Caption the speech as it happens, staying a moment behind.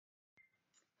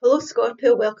Hello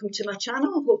Scorpio, welcome to my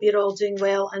channel. Hope you're all doing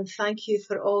well and thank you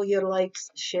for all your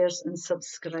likes, shares and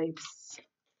subscribes.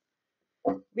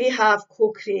 We have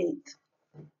co-create,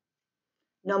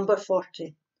 number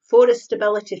 40. 4 is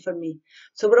stability for me.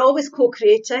 So we're always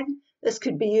co-creating. This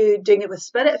could be you doing it with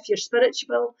spirit if you're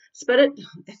spiritual.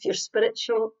 If you're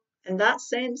spiritual in that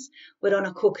sense, we're on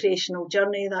a co-creational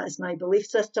journey. That is my belief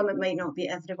system. It might not be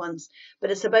everyone's, but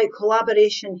it's about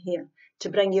collaboration here to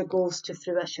bring your goals to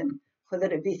fruition, whether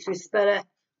it be through spirit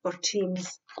or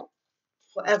teams,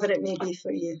 whatever it may be for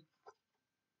you.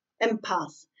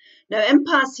 Impasse. Now,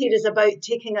 impasse here is about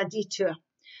taking a detour.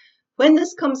 When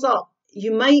this comes up,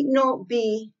 you might not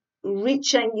be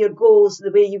reaching your goals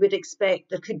the way you would expect.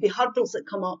 There could be hurdles that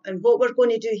come up, and what we're going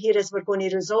to do here is we're going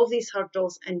to resolve these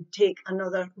hurdles and take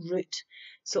another route.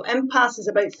 So impasse is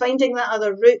about finding that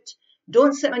other route.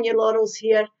 Don't sit on your laurels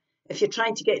here. If you're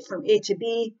trying to get from A to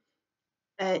B,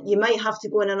 you might have to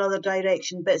go in another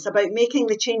direction, but it's about making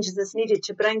the changes that's needed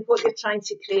to bring what you're trying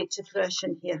to create to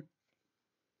fruition here.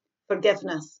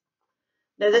 Forgiveness.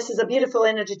 Now, this is a beautiful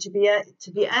energy to be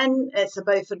in. It's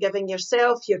about forgiving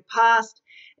yourself, your past.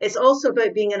 It's also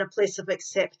about being in a place of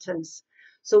acceptance.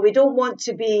 So we don't want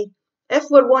to be, if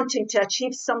we're wanting to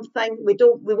achieve something, we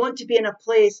want to be in a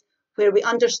place where we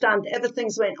understand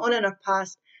everything's went on in our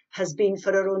past has been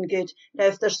for our own good. Now,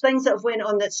 if there's things that have went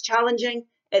on that's challenging,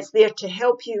 it's there to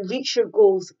help you reach your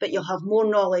goals, but you'll have more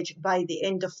knowledge by the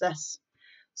end of this.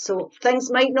 So things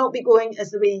might not be going as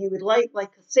the way you would like I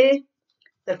say.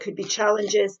 There could be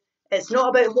challenges. It's not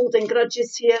about holding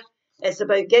grudges here. It's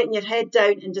about getting your head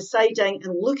down and deciding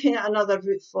and looking at another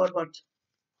route forward.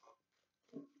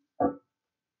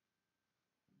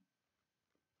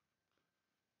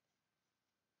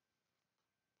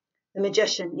 The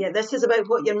Magician. Yeah, this is about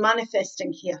what you're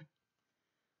manifesting here.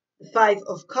 The 5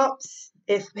 of Cups,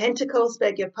 Pentacles,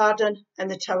 beg your pardon,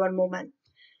 and the Tower moment.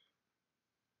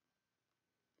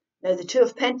 Now the 2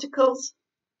 of Pentacles,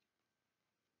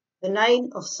 the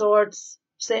 9 of Swords,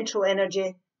 central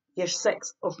energy, your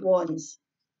 6 of Wands.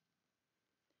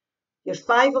 Your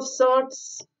 5 of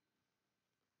Swords,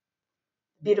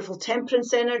 beautiful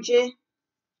Temperance energy,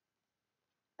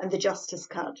 and the Justice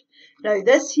card. Now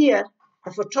this here,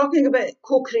 if we're talking about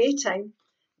co-creating,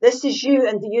 this is you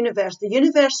and the universe. The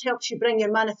universe helps you bring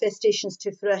your manifestations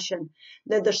to fruition.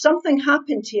 Now, there's something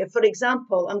happened here. For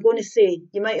example, I'm going to say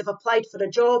you might have applied for a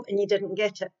job and you didn't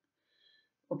get it.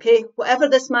 Okay, whatever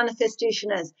this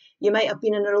manifestation is, you might have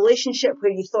been in a relationship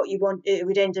where you thought it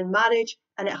would end in marriage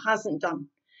and it hasn't done.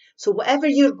 So whatever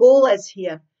your goal is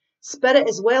here, Spirit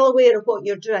is well aware of what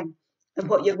you're doing and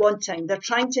what you're wanting. They're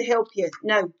trying to help you.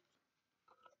 Now,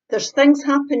 there's things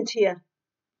happened here.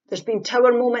 There's been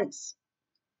Tower moments.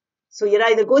 So you're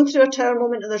either going through a Tower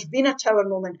moment or there's been a Tower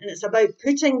moment, and it's about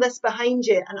putting this behind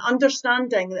you and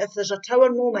understanding that if there's a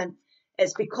Tower moment,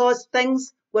 it's because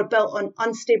things were built on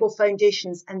unstable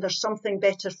foundations and there's something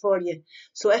better for you.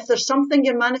 So if there's something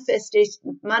you're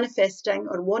manifesting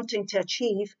or wanting to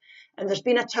achieve, and there's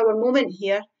been a Tower moment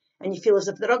here, and you feel as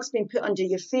if the rug's been put under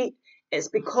your feet, it's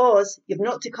because you've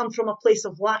not to come from a place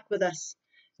of lack with this.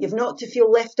 You've not to feel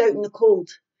left out in the cold.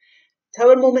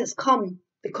 Tower moments come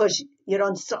because you're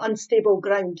on unstable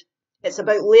ground. It's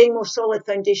about laying more solid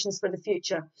foundations for the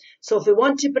future. So if we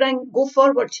want to go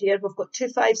forward here, we've got 2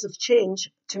 5s of change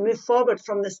to move forward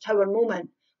from this Tower moment.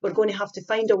 We're going to have to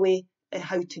find a way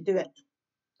how to do it.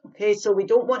 Okay, so we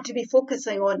don't want to be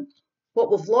focusing on what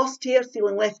we've lost here,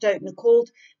 feeling left out in the cold,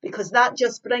 because that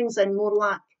just brings in more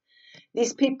lack.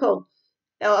 These people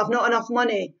have not enough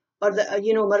money, or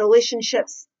my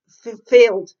relationships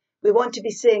failed. We want to be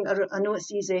saying, I know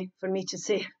it's easy for me to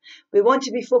say, we want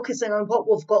to be focusing on what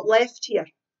we've got left here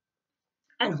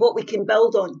and what we can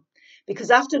build on. Because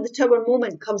after the Tower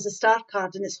moment comes the Star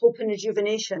card, and it's hope and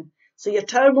rejuvenation. So your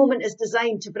Tower moment is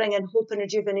designed to bring in hope and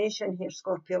rejuvenation here,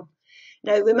 Scorpio.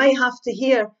 Now, we might have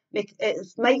to it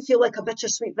might feel like a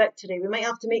bittersweet victory. We might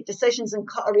have to make decisions and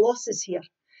cut our losses here.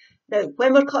 Now,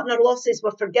 when we're cutting our losses, we're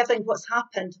forgiving what's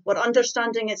happened. We're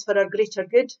understanding it's for our greater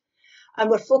good. And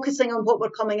we're focusing on what we're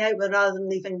coming out with rather than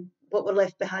leaving what we're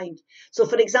left behind. So,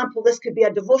 for example, this could be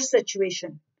a divorce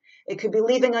situation. It could be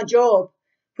leaving a job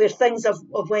where things have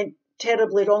went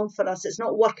terribly wrong for us. It's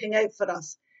not working out for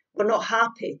us. We're not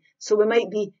happy. So we might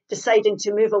be deciding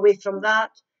to move away from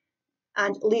that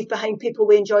and leave behind people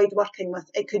we enjoyed working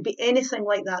with. It could be anything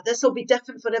like that. This will be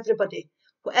different for everybody.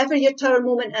 Whatever your Tower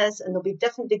moment is, and there'll be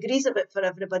different degrees of it for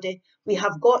everybody, we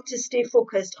have got to stay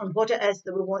focused on what it is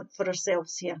that we want for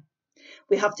ourselves here.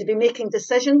 We have to be making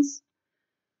decisions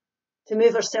to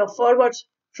move ourselves forward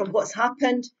from what's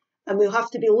happened, and we'll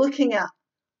have to be looking at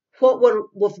what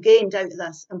we've gained out of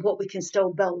this and what we can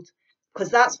still build. because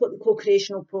that's what the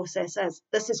co-creational process is.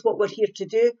 This is what we're here to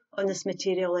do on this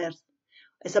material earth.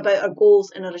 It's about our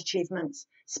goals and our achievements.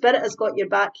 Spirit has got your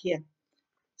back here.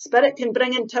 Spirit can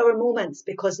bring in tower moments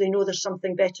because they know there's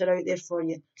something better out there for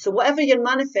you. So whatever you're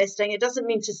manifesting, it doesn't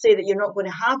mean to say that you're not going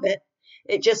to have it.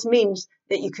 It just means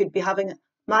that you could be having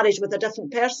marriage with a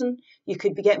different person. You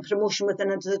could be getting promotion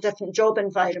within a different job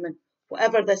environment,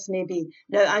 whatever this may be.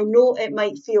 Now, I know it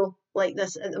might feel like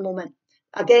this at the moment.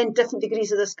 Again, different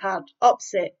degrees of this card.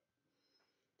 Upset.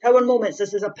 Tower moments.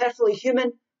 This is a perfectly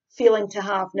human feeling to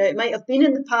have. Now, it might have been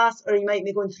in the past, or you might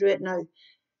be going through it now.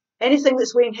 Anything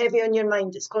that's weighing heavy on your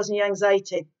mind, it's causing you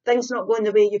anxiety. Things not going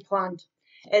the way you planned.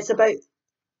 It's about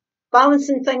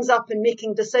balancing things up and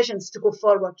making decisions to go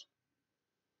forward.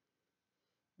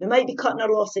 We might be cutting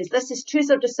our losses. This is choose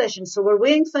our decision. So we're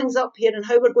weighing things up here and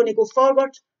how we're going to go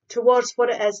forward towards what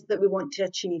it is that we want to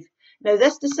achieve. Now,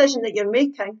 this decision that you're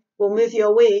making will move you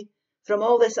away from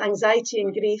all this anxiety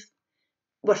and grief.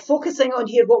 We're focusing on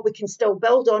here what we can still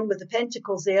build on with the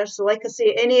pentacles there. So like I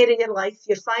say, any area of your life,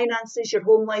 your finances, your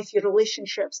home life, your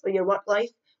relationships, or your work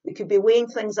life, we could be weighing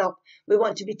things up. We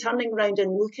want to be turning around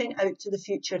and looking out to the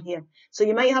future here. So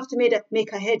you might have to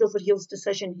make a head over heels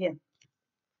decision here,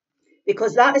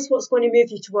 because that is what's going to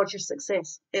move you towards your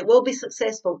success. It will be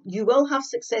successful. You will have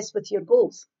success with your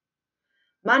goals.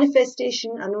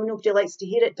 Manifestation, I know nobody likes to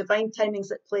hear it, divine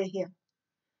timing's at play here.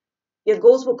 Your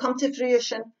goals will come to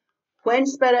fruition when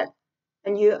Spirit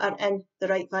and you are in the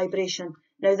right vibration.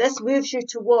 Now, this moves you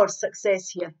towards success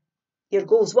here. Your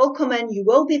goals will come in. You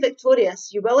will be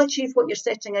victorious. You will achieve what you're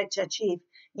setting out to achieve.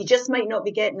 You just might not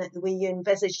be getting it the way you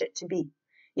envisaged it to be.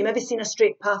 You may be seeing a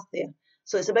straight path there.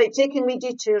 So it's about taking wee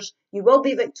detours. You will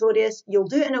be victorious. You'll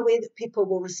do it in a way that people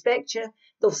will respect you.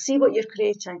 They'll see what you're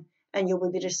creating and you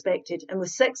will be respected. And with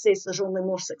success, there's only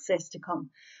more success to come.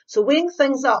 So weighing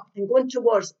things up and going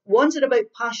towards, ones are about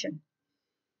passion.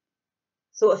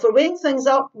 So if we're weighing things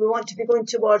up, we want to be going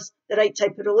towards the right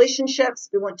type of relationships.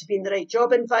 We want to be in the right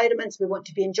job environments. We want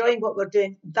to be enjoying what we're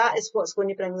doing. That is what's going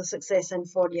to bring the success in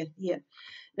for you here.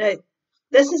 Now,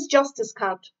 this is Justice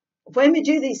card. When we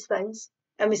do these things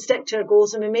and we stick to our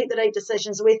goals and we make the right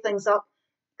decisions, weigh things up,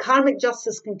 karmic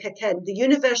justice can kick in. The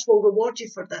universe will reward you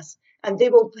for this, and they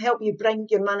will help you bring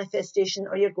your manifestation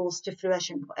or your goals to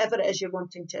fruition, whatever it is you're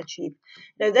wanting to achieve.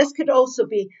 Now, this could also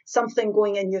be something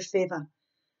going in your favour.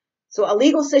 So a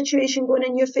legal situation going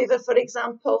in your favour, for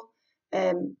example.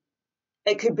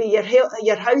 It could be your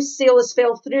house sale has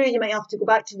fell through. You might have to go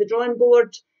back to the drawing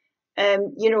board,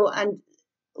 and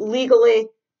legally,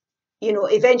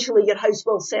 eventually your house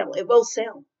will sell. It will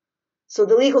sell. So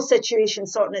the legal situation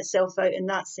sorting itself out in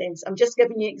that sense. I'm just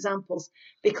giving you examples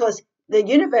because the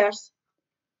universe,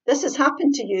 this has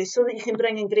happened to you so that you can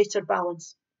bring in greater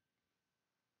balance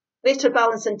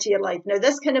into your life. Now,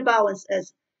 this kind of balance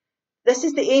this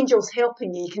is the angels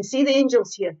helping you. You can see the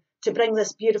angels here to bring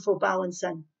this beautiful balance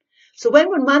in. So when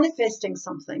we're manifesting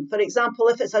something, for example,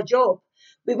 if it's a job,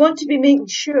 we want to be making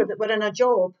sure that we're in a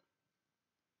job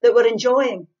that we're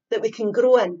enjoying, that we can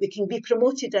grow in, we can be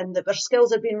promoted in, that our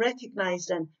skills are being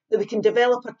recognised in, that we can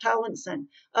develop our talents in,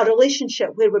 a relationship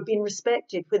where we're being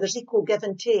respected, where there's equal give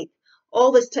and take,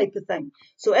 all this type of thing.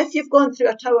 So if you've gone through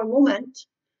a tower moment,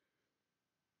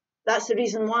 that's the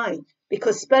reason why.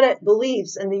 Because Spirit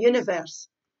believes in the universe,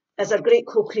 as our great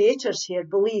co-creators here,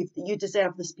 believe that you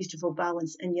deserve this beautiful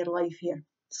balance in your life here,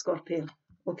 Scorpio.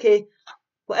 Okay?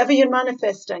 Whatever you're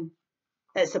manifesting,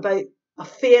 it's about a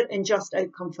fair and just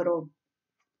outcome for all.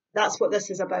 That's what this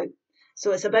is about.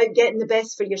 So it's about getting the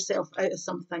best for yourself out of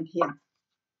something here.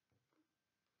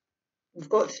 We've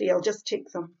got 3. I'll just take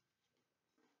them.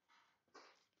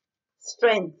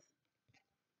 Strength.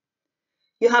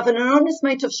 You have an enormous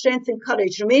amount of strength and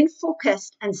courage. Remain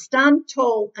focused and stand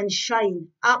tall and shine.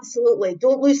 Absolutely.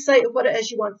 Don't lose sight of what it is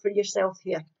you want for yourself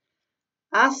here.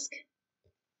 Ask.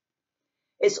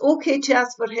 It's okay to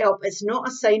ask for help. It's not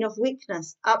a sign of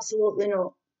weakness. Absolutely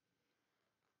not.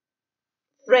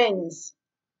 Friends.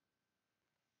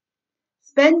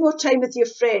 Spend more time with your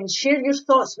friends. Share your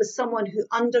thoughts with someone who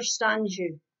understands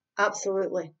you.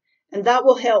 Absolutely. And that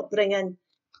will help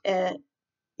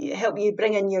help you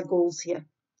bring in your goals here.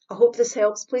 I hope this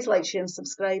helps. Please like, share and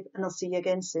subscribe, and I'll see you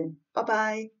again soon.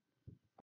 Bye-bye.